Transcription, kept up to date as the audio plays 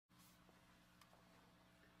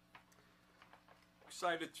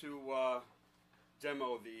Decided to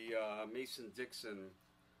demo the Dixon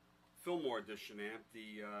Fillmore edition amp,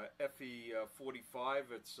 the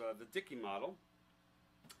FE45. It's the Dickey model,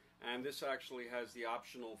 and this actually has the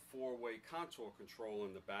optional 4-way contour control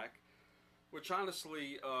in the back, which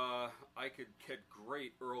honestly I could get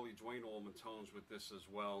great early Duane Allman tones with this as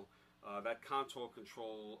well. That contour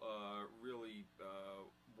control really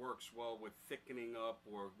works well with thickening up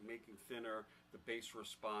or making thinner the bass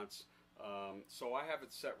response. So I have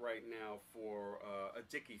it set right now for a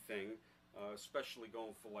Dickey thing, especially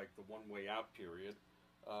going for like the one-way out period.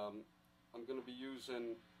 I'm going to be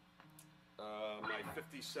using my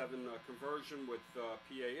 57 conversion with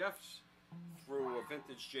PAFs through a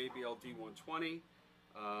vintage JBL D120,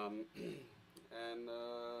 and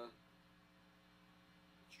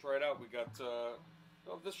let's try it out. We got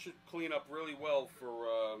well, this should clean up really well for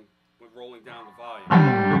when rolling down the volume.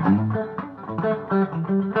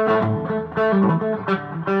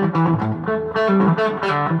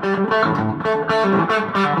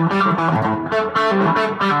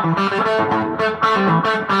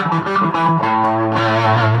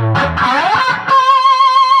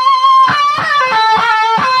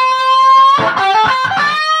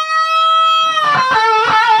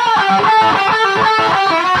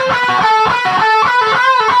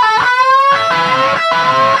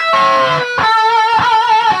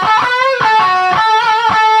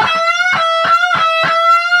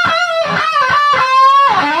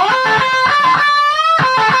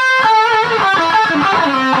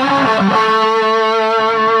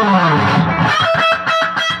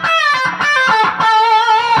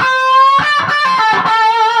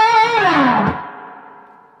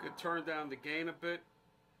 Turn down the gain a bit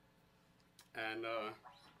and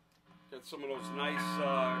get some of those nice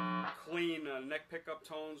clean neck pickup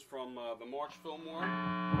tones from the March Fillmore.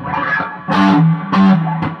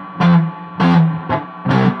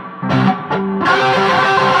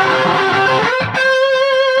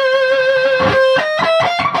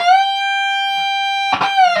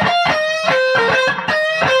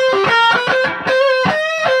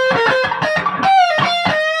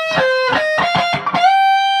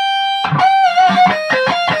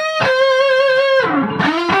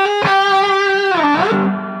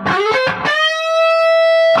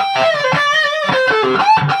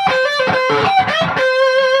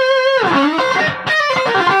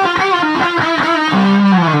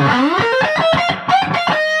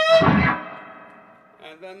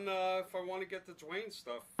 If I want to get the Duane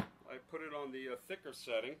stuff, I put it on the thicker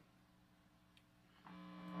setting.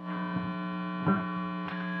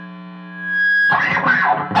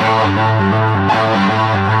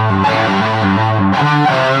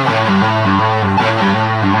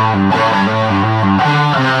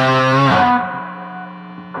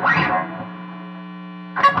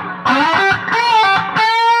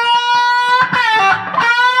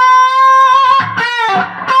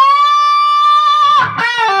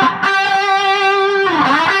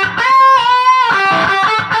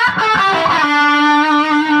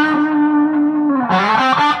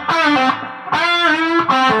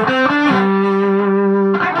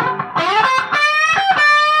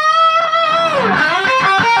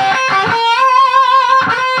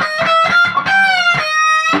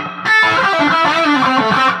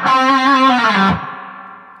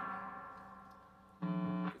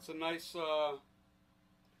 It's a nice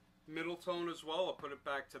middle tone as well. I'll put it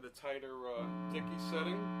back to the tighter Dickey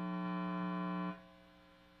setting.